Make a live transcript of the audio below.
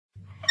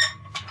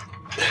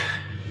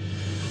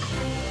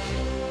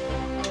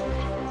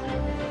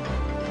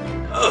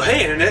Oh,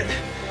 hey, Internet.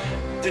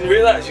 Didn't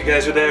realize you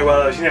guys were there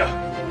while I was,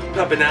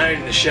 pumping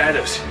iron in the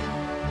shadows.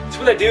 That's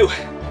what I do.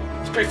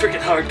 It's pretty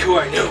freaking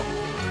hardcore, I know.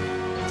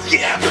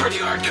 Yeah, pretty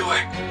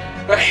hardcore.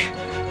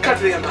 Alright, cut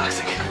to the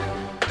unboxing.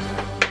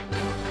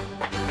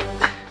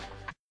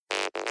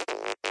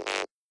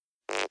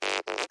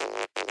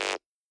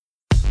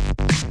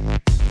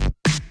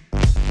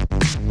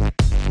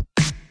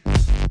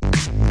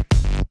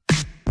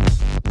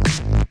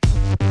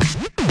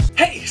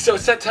 So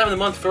it's that time of the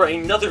month for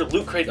another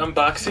Loot Crate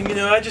unboxing.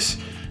 I just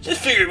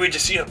figured we'd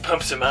just,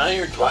 pump some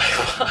iron. Why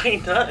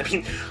not? I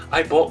mean,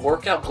 I bought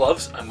workout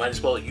gloves. I might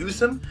as well use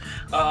them.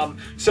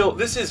 So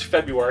this is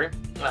February.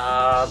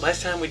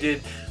 Last time we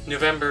did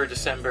November,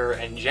 December,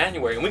 and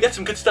January, and we got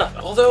some good stuff.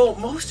 Although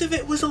most of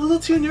it was a little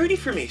too nerdy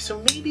for me,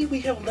 so maybe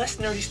we have less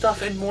nerdy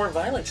stuff and more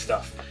violent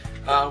stuff.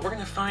 We're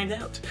gonna find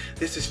out.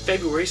 This is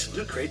February's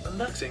Loot Crate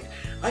unboxing.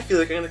 I feel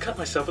like I'm gonna cut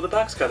myself with a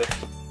box cutter,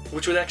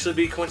 which would actually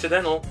be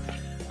coincidental.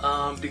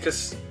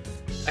 Because,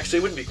 actually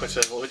it wouldn't be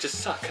coincidental, it would just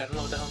suck. I don't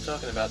know what the hell I'm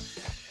talking about.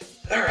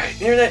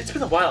 Alright, Internet, it's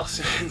been a while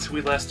since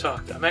we last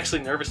talked. I'm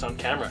actually nervous on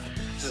camera.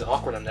 This is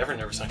awkward, I'm never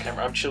nervous on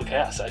camera. I'm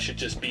ChilledChaos, I should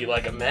just be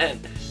like a man.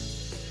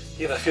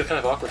 Yeah, but I feel kind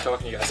of awkward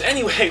talking to you guys.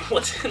 Anyway,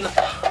 what's in the...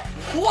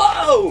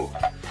 Whoa!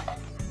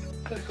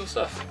 Pretty cool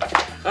stuff.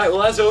 Alright,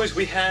 well as always,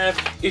 we have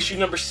issue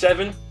number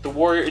 7, the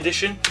Warrior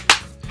Edition.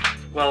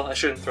 Well, I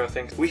shouldn't throw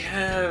things. We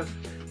have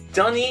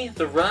Dunny,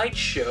 the Ride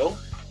Show.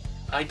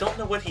 I don't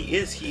know what he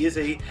is. He is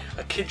a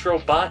kid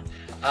robot.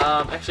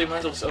 Actually, might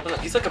as well just open up.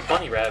 He's like a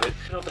bunny rabbit.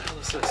 I don't know what the hell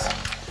this is.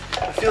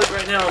 I feel like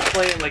right now I'm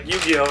playing like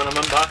Yu-Gi-Oh! And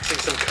I'm unboxing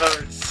some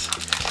cards.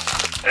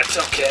 That's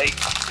okay.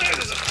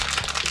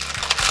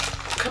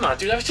 Come on,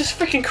 dude. I was just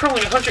freaking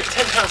curling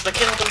 110 pounds and I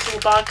can't open this little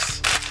box.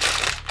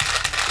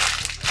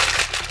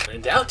 When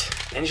in doubt,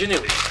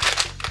 ingenuity.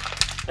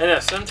 I know,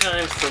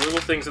 sometimes the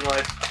little things in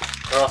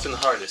life are often the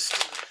hardest.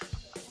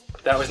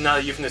 That was not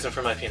a euphemism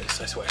for my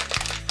penis, I swear.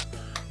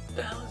 What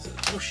the hell is it?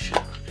 Oh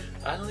shit.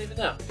 I don't even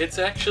know. It's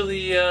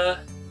actually,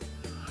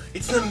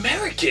 it's an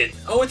American!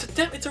 Oh,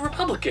 it's a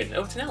Republican!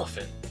 Oh, it's an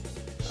elephant.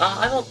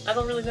 I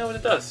don't really know what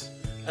it does.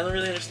 I don't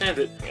really understand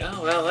it.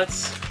 Oh, well,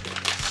 that's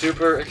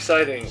super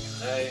exciting.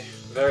 I'm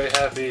very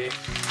happy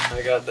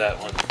I got that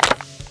one.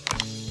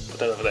 Put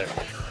that over there.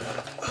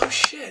 Oh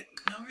shit!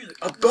 No, really.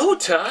 A bow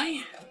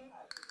tie?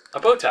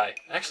 A bow tie.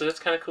 Actually, that's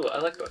kind of cool. I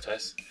like bow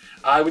ties.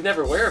 I would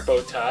never wear a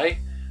bow tie,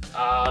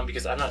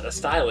 because I'm not that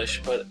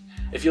stylish, but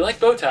if you like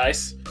bow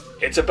ties,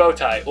 it's a bow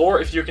tie. Or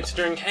if you're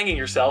considering hanging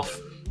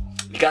yourself,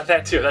 you got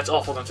that too. That's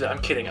awful. Don't do that.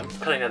 I'm kidding. I'm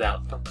cutting that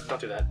out. Don't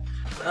do that.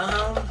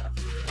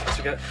 What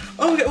we got?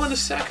 Oh, we got one of the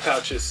sack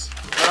pouches.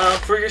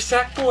 For your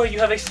sack boy, you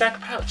have a sack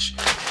pouch.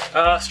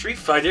 Street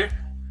Fighter.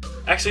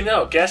 Actually,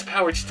 no.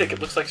 Gas-powered stick. It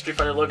looks like Street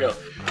Fighter logo.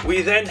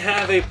 We then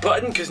have a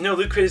button, because no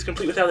Loot Crate is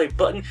complete without a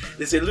button.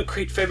 This is a Loot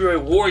Crate February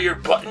Warrior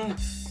button.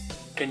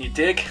 Can you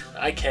dig?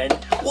 I can.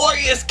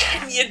 Warriors,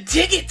 can you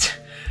dig it?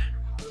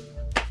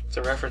 It's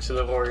a reference to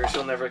the Warriors.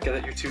 You'll never get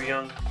it. You're too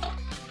young.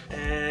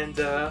 And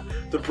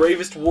the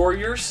Bravest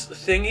Warriors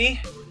thingy.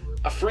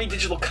 A free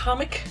digital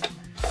comic.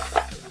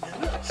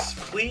 And what else?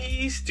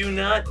 Please do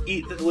not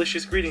eat the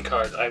delicious greeting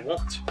card. I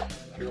won't.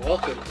 You're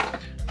welcome.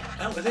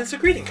 Oh, and it's a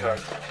greeting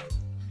card.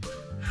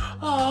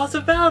 Oh, it's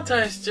a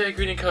Valentine's Day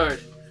greeting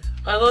card.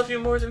 I love you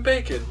more than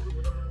bacon.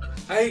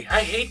 I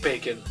hate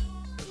bacon.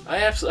 I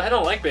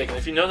don't like bacon.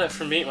 If you know that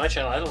from me, my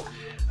channel, I don't.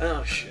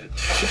 Oh shit.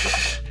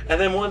 And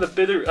then one of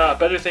the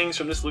better things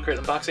from this Loot Crate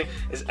unboxing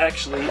is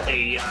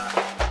actually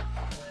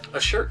a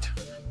shirt.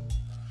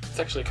 It's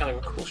actually kind of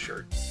a cool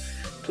shirt.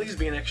 Please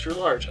be an extra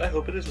large. I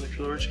hope it is an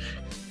extra large.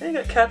 And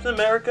you got Captain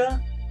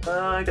America.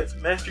 You got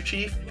Master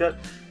Chief. You got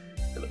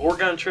an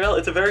Oregon Trail.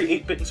 It's a very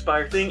 8-bit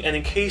inspired thing. And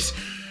in case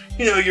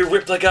you're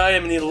ripped like I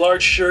am, and the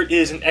large shirt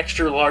is an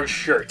extra large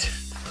shirt.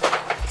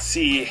 Let's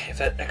see if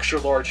that extra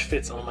large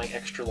fits on my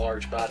extra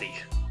large body.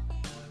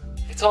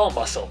 It's all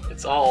muscle.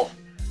 It's all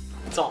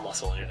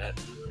muscle, Internet.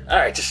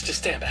 Alright, just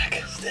stand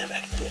back. Stand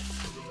back.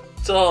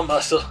 It's all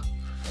muscle.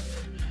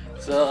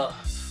 So,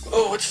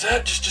 oh, what's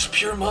that? Just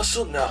pure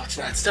muscle? No, it's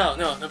not. Stop.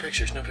 No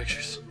pictures. No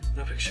pictures.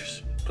 No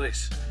pictures.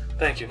 Please.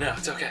 Thank you. No,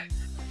 it's okay.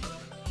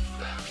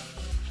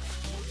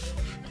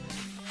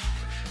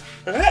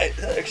 Alright,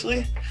 that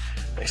actually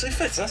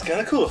fits. That's kind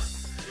of cool.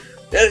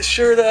 Yeah, this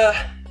shirt,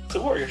 it's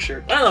a Warrior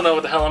shirt. I don't know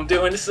what the hell I'm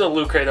doing. This is a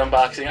Loot Crate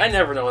unboxing. I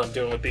never know what I'm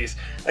doing with these.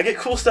 I get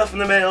cool stuff in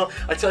the mail.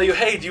 I tell you,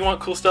 hey, do you want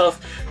cool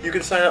stuff? You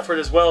can sign up for it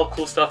as well.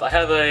 Cool stuff. I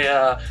have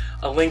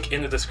a link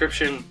in the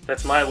description.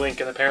 That's my link,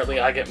 and apparently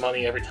I get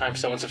money every time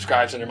someone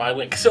subscribes under my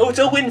link. So it's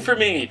a win for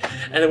me,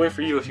 and a win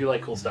for you if you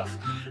like cool stuff.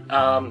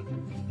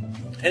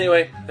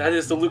 Anyway, that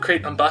is the Loot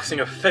Crate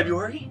unboxing of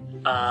February.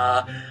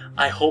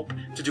 I hope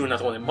to do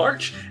another one in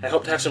March, and I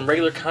hope to have some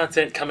regular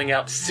content coming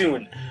out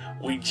soon.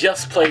 We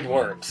just played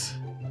Worms.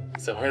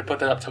 So we're going to put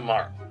that up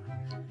tomorrow.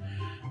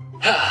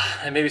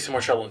 And maybe some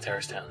more Trouble in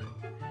Terrorist Town.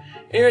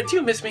 Aaron, do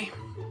you miss me?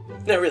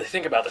 No, really,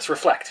 think about this.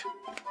 Reflect.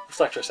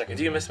 Reflect for a second.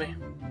 Do you miss me?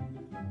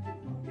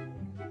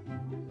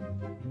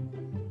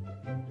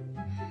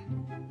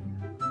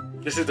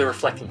 This is the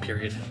reflecting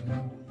period.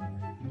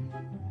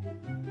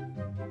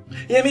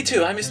 Yeah, me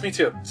too. I miss me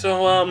too.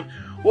 So,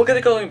 we'll get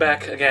it going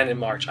back again in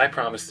March. I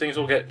promise. Things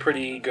will get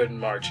pretty good in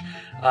March.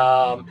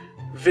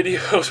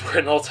 Videos were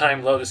an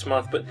all-time low this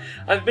month, but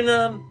I've been,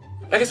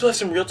 I guess we'll have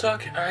some real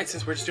talk. Alright,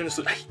 since we're just doing this.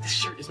 This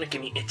shirt is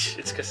making me itch.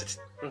 It's because it's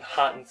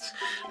hot and it's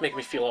making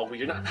me feel all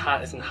weird. Not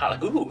hot as in hot,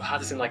 like, ooh, hot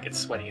as in like it's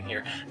sweaty in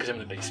here because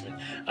I'm in the basement.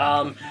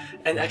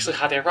 And actually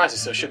hot air rises,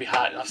 so it should be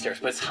hot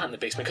upstairs, but it's hot in the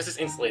basement because it's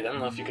insulated. I don't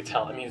know if you could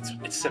tell. I mean,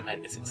 it's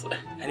cement, it's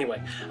insulated.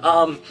 Anyway,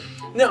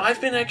 no, I've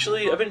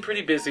been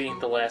pretty busy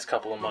the last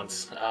couple of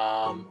months,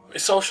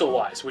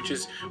 social-wise, which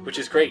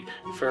is great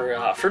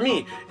for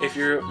me. If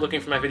you're looking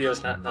for my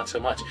videos, not so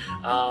much.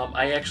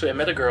 I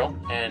met a girl,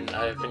 and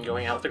I've been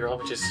going out with a girl,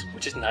 which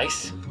is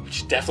nice.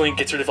 Which definitely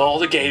gets rid of all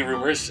the gay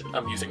rumors.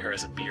 I'm using her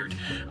as a beard.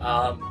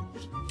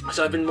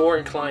 So I've been more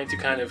inclined to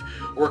kind of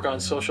work on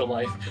social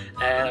life,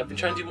 and I've been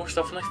trying to do more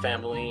stuff with my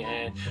family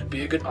and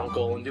be a good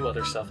uncle and do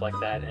other stuff like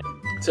that.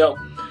 So,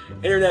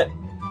 internet,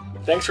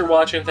 thanks for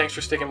watching. Thanks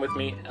for sticking with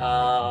me.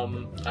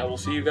 I will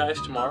see you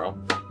guys tomorrow,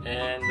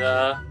 and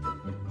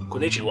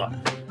konnichiwa.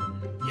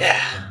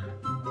 Yeah.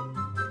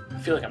 I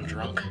feel like I'm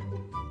drunk.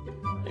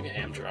 Maybe I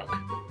am drunk.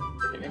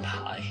 Maybe I'm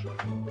high.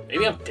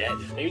 Maybe I'm dead.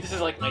 Maybe this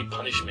is like my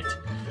punishment.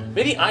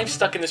 Maybe I'm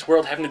stuck in this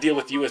world having to deal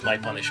with you as my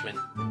punishment.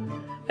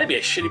 That'd be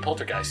a shitty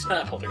poltergeist.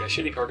 Not poltergeist,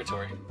 shitty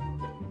purgatory.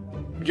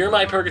 You're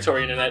my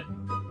purgatory, internet,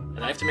 and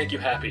I have to make you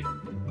happy.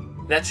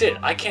 That's it.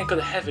 I can't go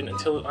to heaven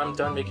until I'm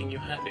done making you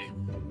happy.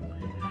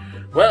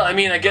 Well, I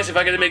mean, I guess if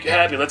I gotta make you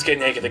happy, let's get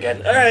naked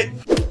again. Alright!